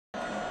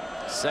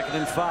2nd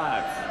and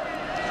 5.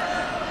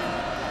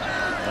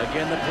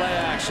 Again, the play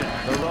action.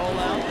 The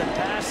rollout, the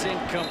pass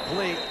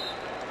incomplete.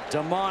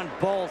 Damon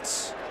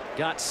Bolts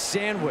got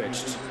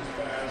sandwiched.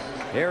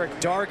 Erick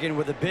Dargan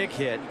with a big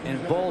hit,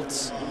 and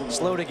Bolts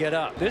slow to get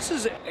up. This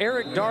is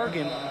Erick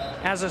Dargan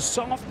as a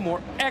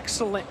sophomore.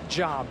 Excellent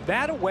job.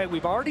 That away,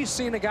 we've already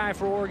seen a guy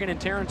for Oregon and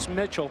Terrence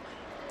Mitchell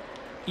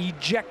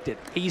ejected.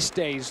 He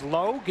stays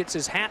low, gets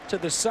his hat to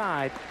the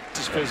side.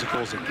 As physical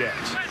as it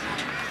gets.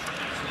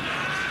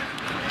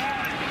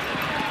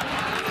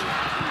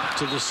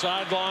 To the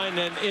sideline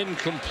and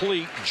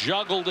incomplete,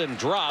 juggled and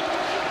dropped.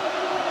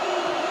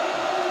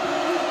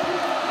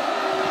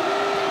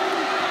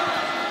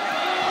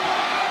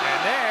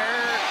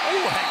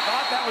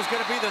 That was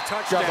going to be the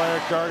touchdown. Job by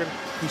Erick Dargan.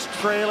 He's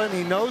trailing.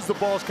 He knows the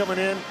ball's coming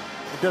in.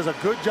 He does a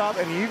good job.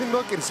 And you even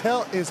look, his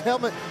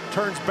helmet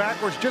turns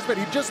backwards just a bit.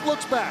 He just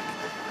looks back,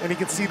 and he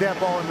can see that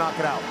ball and knock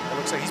it out. It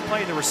looks like he's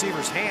playing the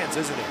receiver's hands,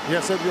 isn't he?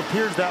 Yes, it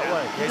appears that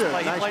way. He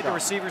played the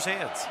receiver's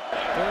hands.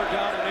 3rd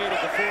down and 8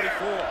 at the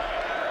 44.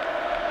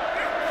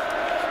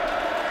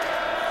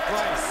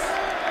 Price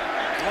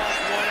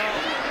lost one out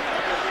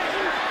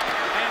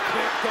and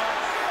picked up.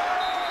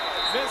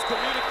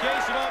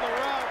 Miscommunication on the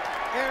route.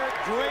 Erick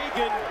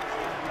Dargan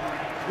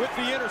with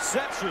the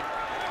interception.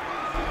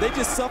 They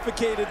just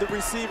suffocated the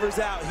receivers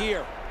out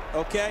here,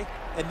 okay?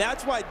 And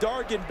that's why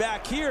Dargan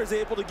back here is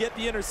able to get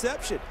the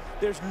interception.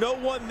 There's no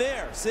one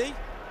there, see?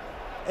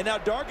 And now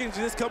Dargan's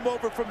just come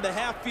over from the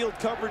half-field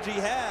coverage he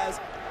has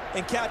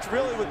and catch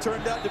really what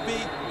turned out to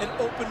be an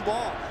open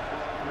ball.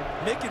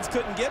 Mickens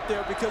couldn't get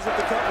there because of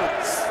the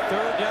coverage.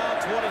 3rd down,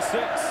 26.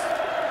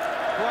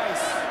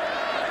 Price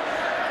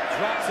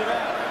drops it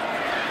out.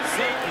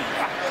 Safety.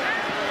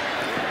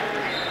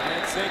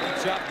 Safety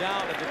chopped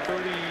down at the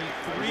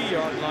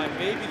 33-yard line,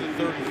 maybe the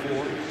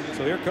 34.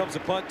 So here comes the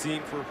punt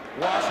team for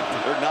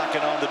Washington. They're knocking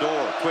on the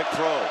door. Quick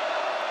throw.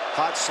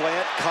 Hot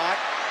slant, caught,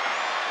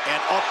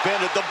 and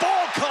upended. The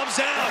ball comes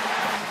out.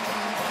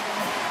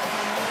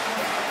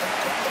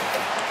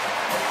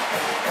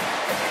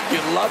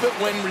 You love it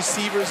when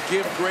receivers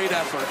give great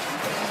effort.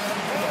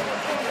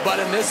 But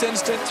in this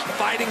instance,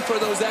 fighting for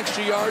those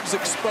extra yards,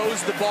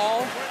 expose the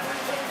ball.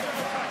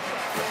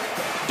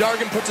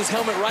 Dargan puts his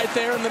helmet right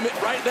there in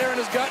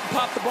his gut and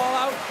popped the ball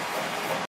out.